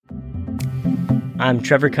I'm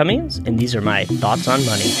Trevor Cummings, and these are my thoughts on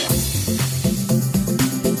money.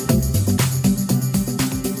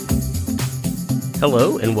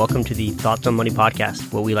 Hello, and welcome to the Thoughts on Money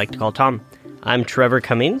podcast, what we like to call Tom. I'm Trevor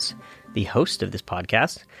Cummings, the host of this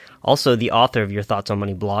podcast, also the author of your Thoughts on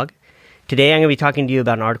Money blog. Today, I'm going to be talking to you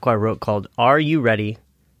about an article I wrote called, Are You Ready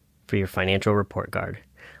for Your Financial Report Card?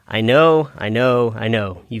 I know.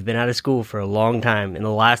 You've been out of school for a long time, and the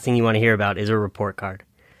last thing you want to hear about is a report card.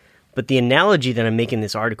 But the analogy that I'm making in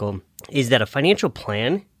this article is that a financial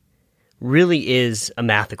plan really is a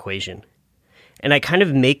math equation. And I kind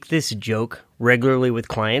of make this joke regularly with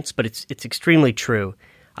clients, but it's extremely true.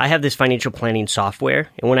 I have this financial planning software,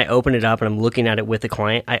 and when I open it up and I'm looking at it with a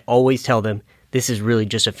client, I always tell them this is really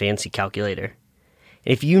just a fancy calculator.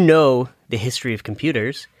 And if you know the history of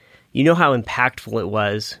computers, you know how impactful it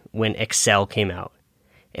was when Excel came out,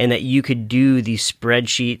 and that you could do these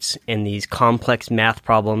spreadsheets and these complex math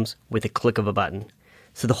problems with a click of a button.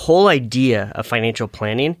 So the whole idea of financial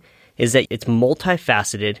planning is that it's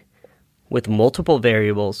multifaceted with multiple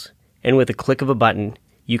variables, and with a click of a button,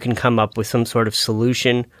 you can come up with some sort of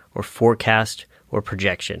solution or forecast or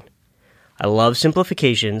projection. I love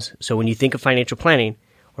simplifications, so when you think of financial planning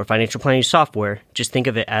or financial planning software, just think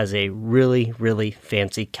of it as a really, really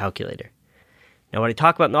fancy calculator. Now, what I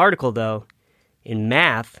talk about in the article, though, in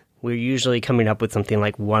math, we're usually coming up with something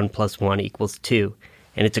like 1 + 1 = 2,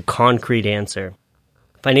 and it's a concrete answer.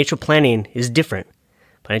 Financial planning is different.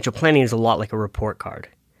 Financial planning is a lot like a report card.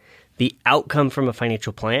 The outcome from a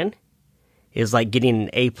financial plan is like getting an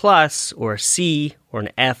A+ or a C or an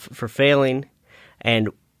F for failing. And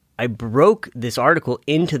I broke this article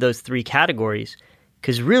into those three categories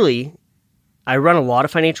because really, I run a lot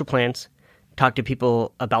of financial plans, talk to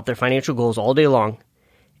people about their financial goals all day long.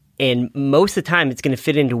 And most of the time, it's going to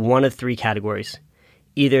fit into one of three categories.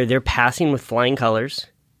 Either they're passing with flying colors,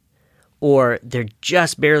 or they're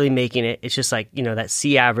just barely making it. It's just like, that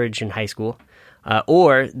C average in high school.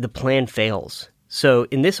 Or the plan fails. So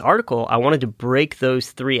in this article, I wanted to break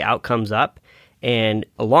those three outcomes up, and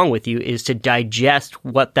along with you is to digest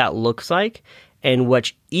what that looks like and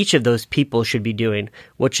what each of those people should be doing.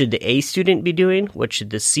 What should the A student be doing? What should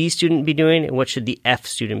the C student be doing? And what should the F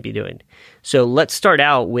student be doing? So let's start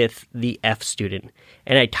out with the F student.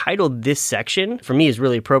 And I titled this section, for me is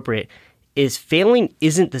really appropriate, is failing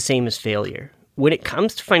isn't the same as failure. When it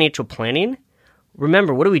comes to financial planning,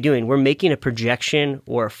 remember, what are we doing? We're making a projection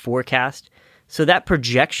or a forecast. So that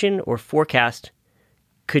projection or forecast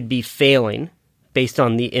could be failing based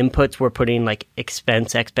on the inputs we're putting, like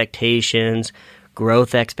expense expectations,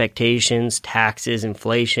 growth expectations, taxes,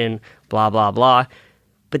 inflation, blah, blah, blah.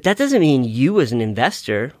 But that doesn't mean you as an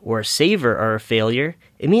investor or a saver are a failure.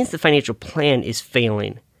 It means the financial plan is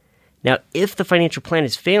failing. Now, if the financial plan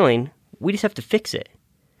is failing, we just have to fix it.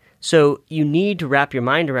 So you need to wrap your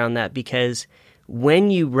mind around that, because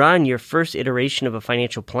when you run your first iteration of a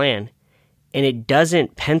financial plan and it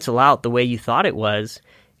doesn't pencil out the way you thought it was,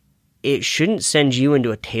 it shouldn't send you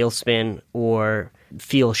into a tailspin or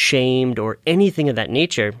feel shamed or anything of that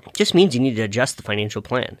nature. It just means you need to adjust the financial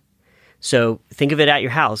plan. So think of it at your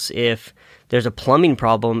house. If there's a plumbing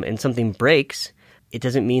problem and something breaks, it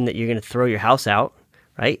doesn't mean that you're going to throw your house out,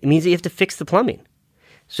 right? It means that you have to fix the plumbing.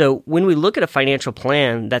 So when we look at a financial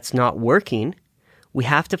plan that's not working, we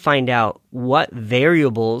have to find out what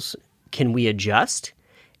variables can we adjust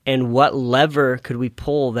and what lever could we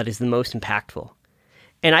pull that is the most impactful.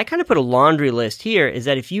 And I kind of put a laundry list here, is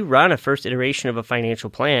that if you run a first iteration of a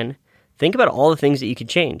financial plan, think about all the things that you could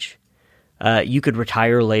change. You could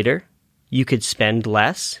retire later. You could spend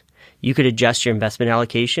less. You could adjust your investment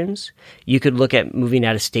allocations. You could look at moving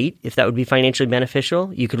out of state if that would be financially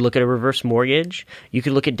beneficial. You could look at a reverse mortgage. You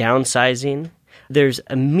could look at downsizing. There's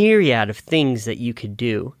a myriad of things that you could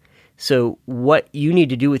do. So what you need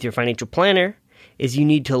to do with your financial planner is you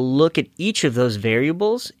need to look at each of those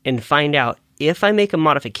variables and find out, if I make a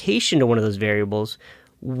modification to one of those variables,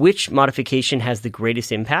 which modification has the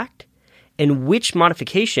greatest impact and which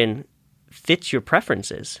modification fits your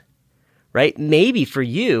preferences, right? Maybe for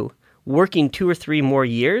you, working 2 or 3 more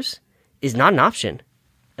years is not an option.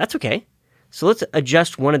 That's okay. So let's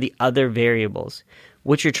adjust one of the other variables.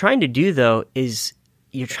 What you're trying to do, though, is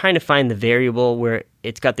you're trying to find the variable where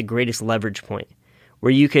it's got the greatest leverage point,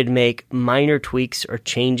 where you could make minor tweaks or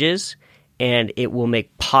changes and it will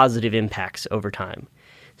make positive impacts over time.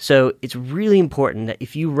 So it's really important that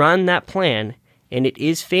if you run that plan and it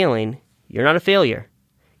is failing, you're not a failure.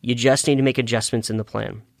 You just need to make adjustments in the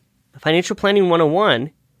plan. Financial Planning 101,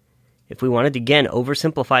 if we wanted to, again,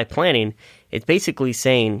 oversimplify planning, it's basically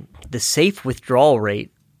saying the safe withdrawal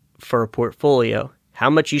rate for a portfolio how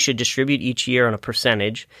much you should distribute each year on a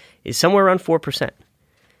percentage, is somewhere around 4%.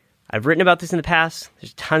 I've written about this in the past.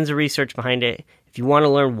 There's tons of research behind it. If you want to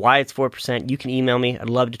learn why it's 4%, you can email me. I'd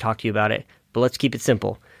love to talk to you about it. But let's keep it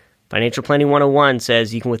simple. Financial Planning 101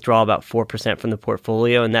 says you can withdraw about 4% from the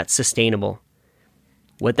portfolio, and that's sustainable.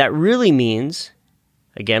 What that really means,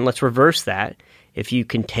 again, let's reverse that. If you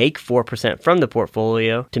can take 4% from the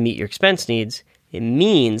portfolio to meet your expense needs, it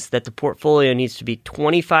means that the portfolio needs to be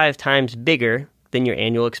 25 times bigger than your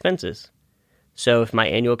annual expenses. So if my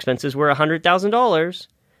annual expenses were $100,000,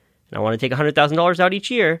 and I want to take $100,000 out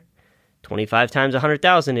each year, 25 times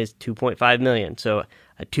 $100,000 is $2.5 million. So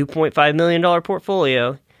a $2.5 million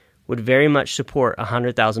portfolio would very much support a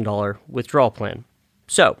 $100,000 withdrawal plan.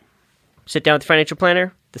 So sit down with the financial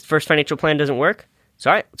planner. This first financial plan doesn't work. So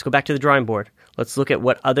all right, let's go back to the drawing board. Let's look at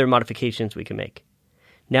what other modifications we can make.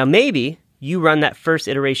 Now maybe you run that first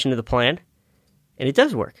iteration of the plan, and it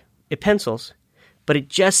does work. It pencils, but it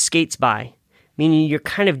just skates by, meaning you're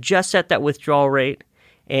kind of just at that withdrawal rate,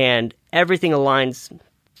 and everything aligns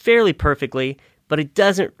fairly perfectly, but it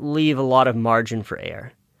doesn't leave a lot of margin for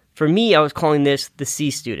error. For me, I was calling this the C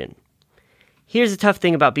student. Here's the tough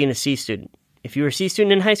thing about being a C student. If you were a C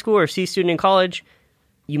student in high school or a C student in college,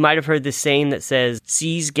 you might have heard this saying that says,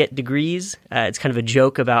 C's get degrees. It's kind of a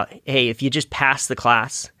joke about, hey, if you just pass the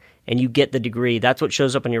class and you get the degree, that's what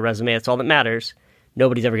shows up on your resume. That's all that matters.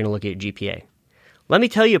 Nobody's ever going to look at your GPA. Let me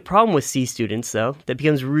tell you a problem with C students, though, that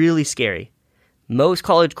becomes really scary. Most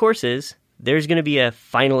college courses, there's going to be a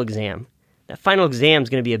final exam. That final exam is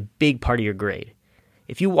going to be a big part of your grade.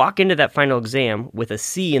 If you walk into that final exam with a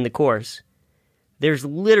C in the course, there's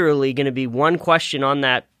literally going to be one question on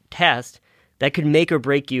that test that could make or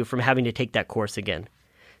break you from having to take that course again.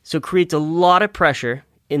 So it creates a lot of pressure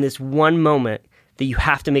in this one moment that you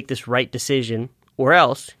have to make this right decision, or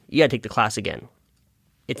else you got to take the class again.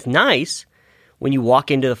 It's nice when you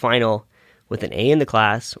walk into the final with an A in the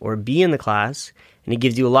class or a B in the class, and it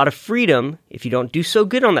gives you a lot of freedom if you don't do so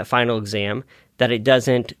good on that final exam that it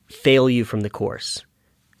doesn't fail you from the course.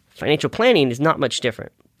 Financial planning is not much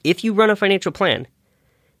different. If you run a financial plan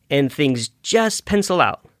and things just pencil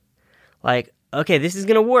out, like, okay, this is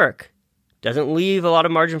going to work, doesn't leave a lot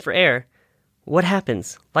of margin for error, what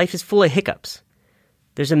happens? Life is full of hiccups.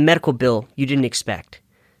 There's a medical bill you didn't expect.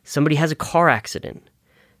 Somebody has a car accident.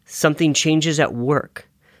 Something changes at work.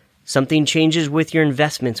 Something changes with your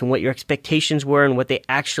investments and what your expectations were and what they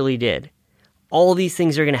actually did. All these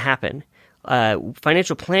things are going to happen.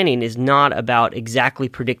 Financial planning is not about exactly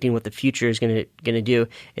predicting what the future is going to do.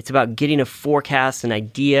 It's about getting a forecast, an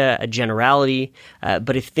idea, a generality.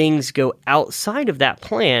 But if things go outside of that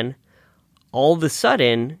plan, all of a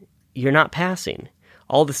sudden, you're not passing.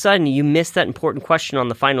 All of a sudden, you miss that important question on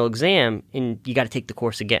the final exam, and you got to take the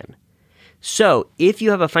course again. So if you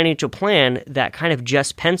have a financial plan that kind of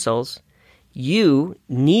just pencils, you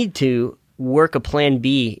need to work a plan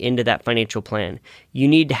B into that financial plan. You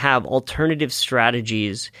need to have alternative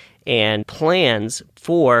strategies and plans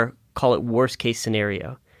for, call it worst case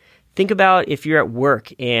scenario. Think about if you're at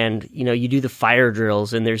work and you do the fire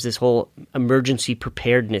drills and there's this whole emergency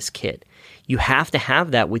preparedness kit. You have to have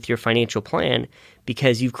that with your financial plan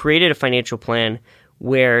because you've created a financial plan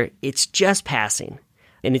where it's just passing.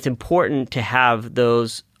 And it's important to have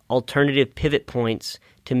those alternative pivot points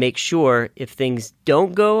to make sure if things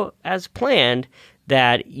don't go as planned,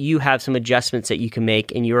 that you have some adjustments that you can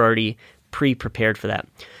make and you're already pre-prepared for that.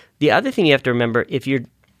 The other thing you have to remember, if you're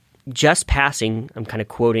just passing, I'm kind of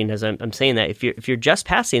quoting as I'm saying that, if you're just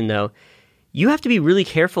passing though, you have to be really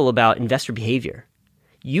careful about investor behavior.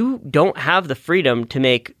 You don't have the freedom to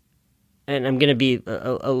make, and I'm going to be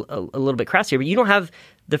a little bit crass here, but you don't have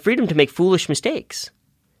the freedom to make foolish mistakes.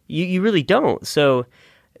 You really don't. So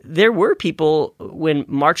there were people when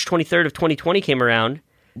March 23rd of 2020 came around,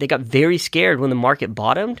 they got very scared when the market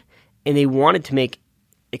bottomed and they wanted to make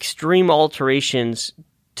extreme alterations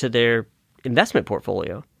to their investment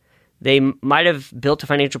portfolio. They might have built a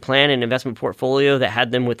financial plan and investment portfolio that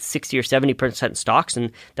had them with 60 or 70% stocks,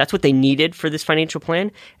 and that's what they needed for this financial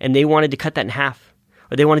plan, and they wanted to cut that in half,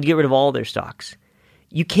 or they wanted to get rid of all their stocks.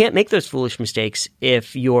 You can't make those foolish mistakes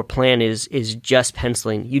if your plan is just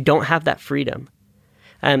penciling. You don't have that freedom.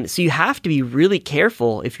 So you have to be really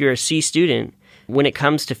careful if you're a C student when it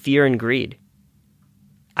comes to fear and greed.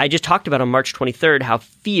 I just talked about on March 23rd how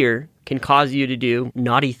fear can cause you to do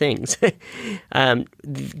naughty things.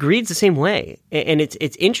 Greed's the same way. And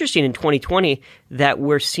it's interesting in 2020 that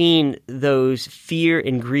we're seeing those fear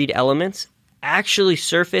and greed elements actually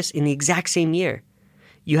surface in the exact same year.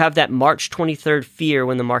 You have that March 23rd fear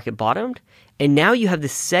when the market bottomed, and now you have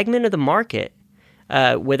this segment of the market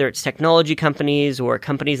whether it's technology companies or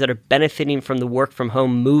companies that are benefiting from the work from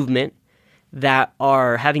home movement, that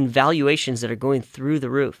are having valuations that are going through the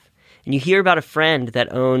roof. And you hear about a friend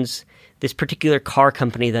that owns this particular car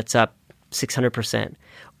company that's up 600%,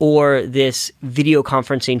 or this video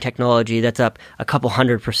conferencing technology that's up a couple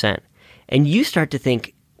 100%. And you start to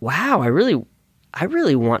think, wow, I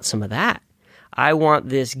really want some of that. I want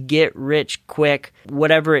this get rich quick,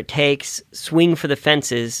 whatever it takes, swing for the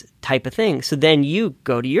fences type of thing. So then you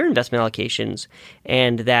go to your investment allocations,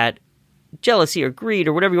 and that jealousy or greed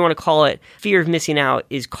or whatever you want to call it, fear of missing out,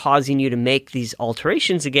 is causing you to make these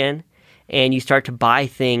alterations again. And you start to buy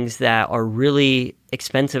things that are really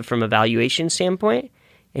expensive from a valuation standpoint.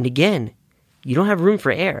 And again, you don't have room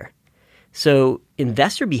for error. So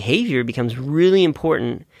investor behavior becomes really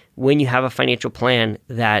important when you have a financial plan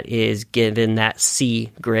that is given that C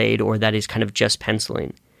grade, or that is kind of just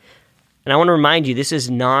penciling. And I want to remind you, this is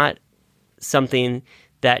not something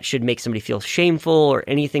that should make somebody feel shameful or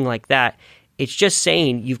anything like that. It's just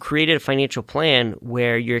saying you've created a financial plan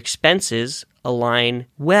where your expenses align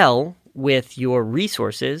well with your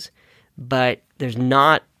resources, but there's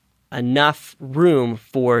not enough room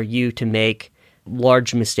for you to make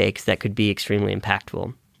large mistakes that could be extremely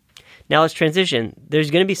impactful. Now let's transition.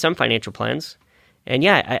 There's going to be some financial plans, and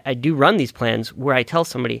I do run these plans where I tell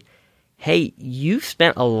somebody, hey, you've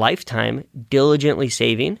spent a lifetime diligently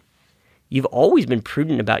saving. You've always been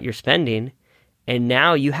prudent about your spending, and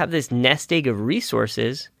now you have this nest egg of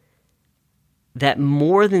resources that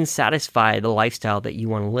more than satisfy the lifestyle that you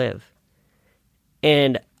want to live.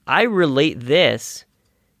 And I relate this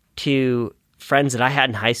to friends that I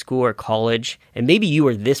had in high school or college, and maybe you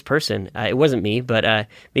were this person. It wasn't me, but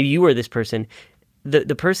maybe you were this person.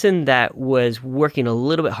 The person that was working a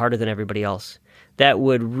little bit harder than everybody else, that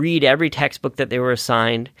would read every textbook that they were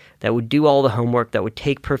assigned, that would do all the homework, that would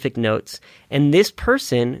take perfect notes. And this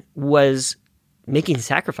person was making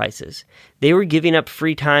sacrifices. They were giving up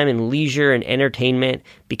free time and leisure and entertainment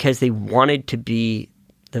because they wanted to be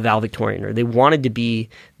the valedictorian, or they wanted to be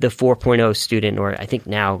the 4.0 student, or I think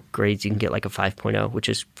now grades you can get like a 5.0, which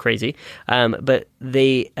is crazy. But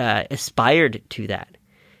they aspired to that.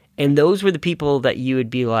 And those were the people that you would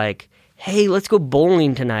be like, hey, let's go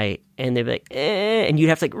bowling tonight. And they'd be like, and you'd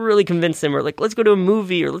have to like really convince them, or like, let's go to a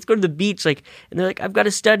movie, or let's go to the beach. Like, and they're like, I've got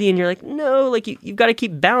to study. And you're like, no, like you've got to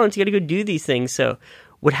keep balance. You got to go do these things. So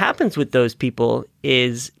what happens with those people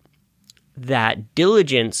is that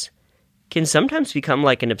diligence can sometimes become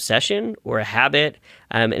like an obsession or a habit,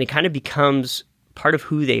 and it kind of becomes part of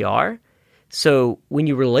who they are. So when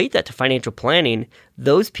you relate that to financial planning,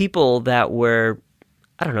 those people that were,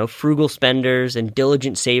 I don't know, frugal spenders and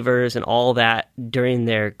diligent savers and all that during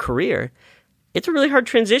their career, it's a really hard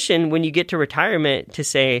transition when you get to retirement to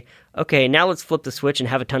say, okay, now let's flip the switch and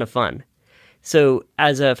have a ton of fun. So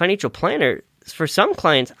as a financial planner, for some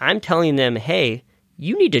clients, I'm telling them, hey,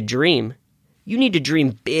 you need to dream. You need to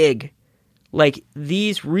dream big. Like,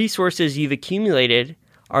 these resources you've accumulated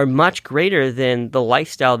are much greater than the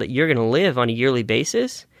lifestyle that you're going to live on a yearly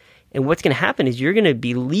basis. And what's going to happen is you're going to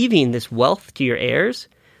be leaving this wealth to your heirs,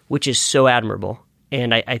 which is so admirable.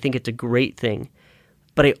 And I think it's a great thing.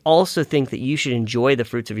 But I also think that you should enjoy the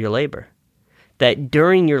fruits of your labor. That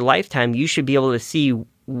during your lifetime, you should be able to see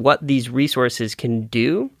what these resources can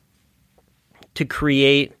do to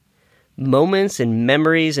create moments and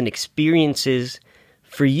memories and experiences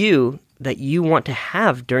for you that you want to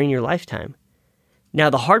have during your lifetime.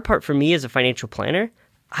 Now, the hard part for me as a financial planner,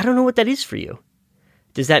 I don't know what that is for you.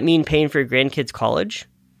 Does that mean paying for your grandkids' college?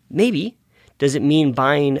 Maybe. Does it mean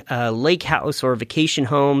buying a lake house or a vacation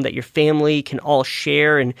home that your family can all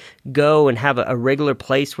share and go and have a regular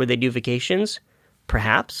place where they do vacations?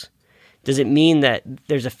 Perhaps. Does it mean that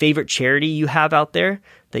there's a favorite charity you have out there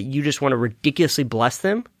that you just want to ridiculously bless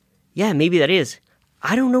them? Yeah, maybe that is.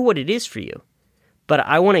 I don't know what it is for you. But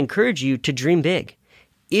I want to encourage you to dream big.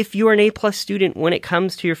 If you're an A+ student when it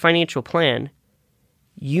comes to your financial plan,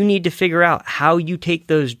 you need to figure out how you take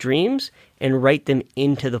those dreams and write them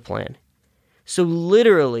into the plan. So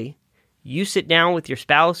literally, you sit down with your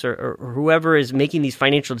spouse or whoever is making these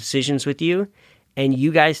financial decisions with you, and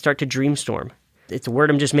you guys start to dreamstorm. It's a word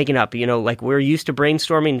I'm just making up. You know, like we're used to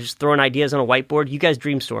brainstorming, just throwing ideas on a whiteboard. You guys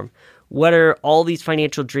dreamstorm. What are all these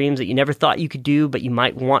financial dreams that you never thought you could do, but you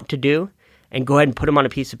might want to do? And go ahead and put them on a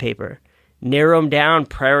piece of paper. Narrow them down,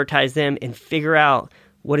 prioritize them, and figure out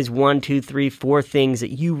what is 1, 2, 3, 4 things that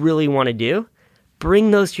you really want to do.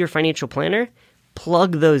 Bring those to your financial planner.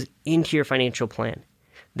 Plug those into your financial plan.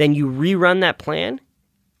 Then you rerun that plan,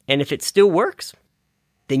 and if it still works,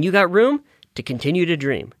 then you got room to continue to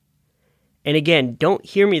dream. And again, don't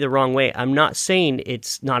hear me the wrong way. I'm not saying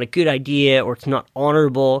it's not a good idea or it's not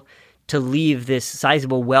honorable to leave this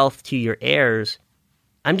sizable wealth to your heirs.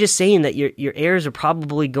 I'm just saying that your heirs are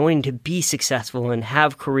probably going to be successful and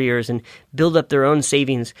have careers and build up their own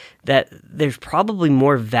savings, that there's probably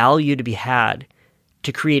more value to be had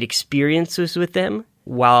to create experiences with them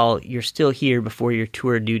while you're still here before your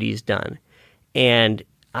tour duty is done. And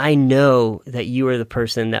I know that you are the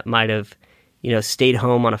person that might have, stayed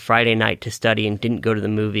home on a Friday night to study and didn't go to the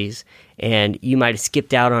movies. And you might have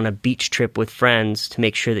skipped out on a beach trip with friends to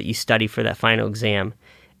make sure that you study for that final exam.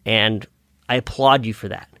 And I applaud you for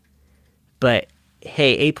that. But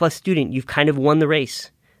hey, A+ student, you've kind of won the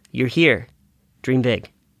race. You're here. Dream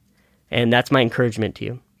big. And that's my encouragement to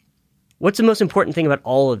you. What's the most important thing about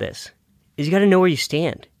all of this is you got to know where you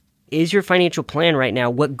stand. Is your financial plan right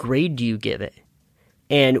now, what grade do you give it?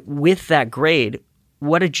 And with that grade,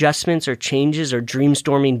 what adjustments or changes or dream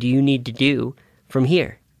storming do you need to do from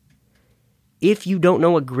here? If you don't know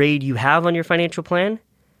what grade you have on your financial plan,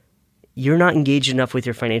 you're not engaged enough with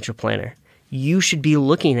your financial planner. You should be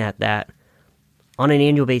looking at that on an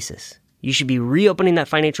annual basis. You should be reopening that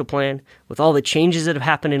financial plan with all the changes that have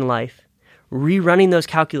happened in life, rerunning those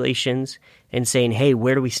calculations and saying, hey,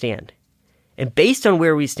 where do we stand? And based on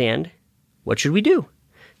where we stand, what should we do?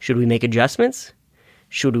 Should we make adjustments?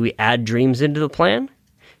 Should we add dreams into the plan?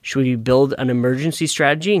 Should we build an emergency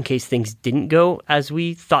strategy in case things didn't go as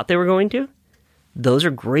we thought they were going to? Those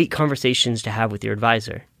are great conversations to have with your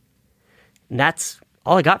advisor. And that's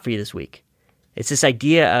all I got for you this week. It's this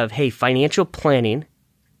idea of, hey, financial planning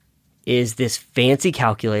is this fancy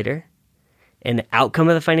calculator, and the outcome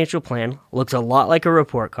of the financial plan looks a lot like a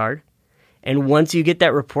report card. And once you get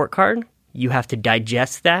that report card, you have to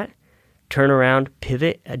digest that, turn around,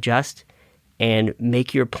 pivot, adjust, and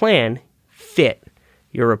make your plan fit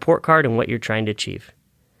your report card and what you're trying to achieve.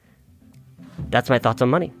 That's my thoughts on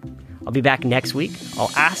money. I'll be back next week.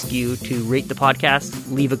 I'll ask you to rate the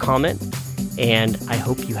podcast, leave a comment, and I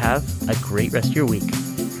hope you have a great rest of your week.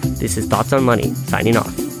 This is Thoughts on Money, signing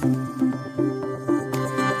off.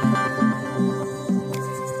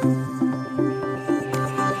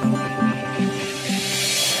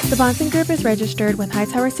 The Bahnsen Group is registered with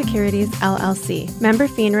Hightower Securities, LLC, member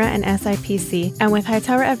FINRA and SIPC, and with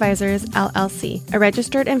Hightower Advisors, LLC, a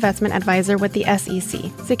registered investment advisor with the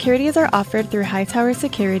SEC. Securities are offered through Hightower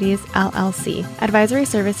Securities, LLC. Advisory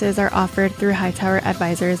services are offered through Hightower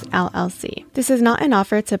Advisors, LLC. This is not an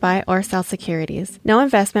offer to buy or sell securities. No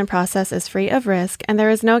investment process is free of risk, and there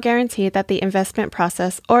is no guarantee that the investment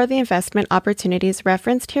process or the investment opportunities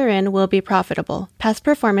referenced herein will be profitable. Past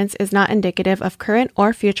performance is not indicative of current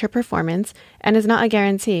or future performance and is not a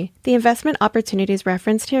guarantee. The investment opportunities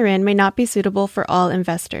referenced herein may not be suitable for all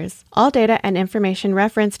investors. All data and information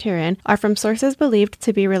referenced herein are from sources believed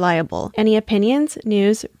to be reliable. Any opinions,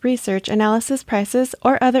 news, research, analysis, prices,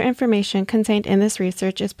 or other information contained in this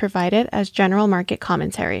research is provided as general market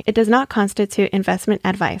commentary. It does not constitute investment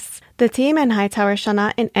advice. The team and Hightower shall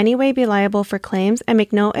not in any way be liable for claims and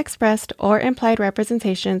make no expressed or implied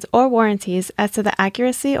representations or warranties as to the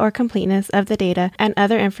accuracy or completeness of the data and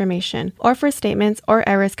other information, or for statements or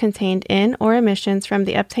errors contained in or omissions from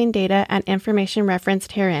the obtained data and information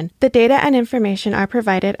referenced herein. The data and information are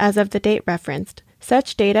provided as of the date referenced.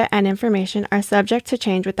 Such data and information are subject to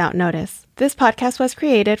change without notice. This podcast was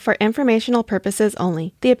created for informational purposes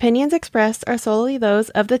only. The opinions expressed are solely those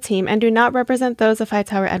of the team and do not represent those of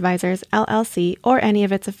Hightower Advisors, LLC, or any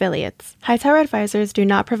of its affiliates. Hightower Advisors do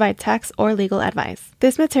not provide tax or legal advice.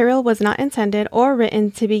 This material was not intended or written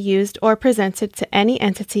to be used or presented to any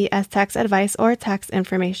entity as tax advice or tax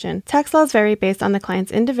information. Tax laws vary based on the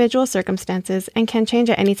client's individual circumstances and can change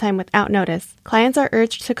at any time without notice. Clients are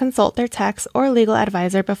urged to consult their tax or legal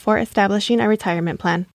advisor before establishing a retirement plan.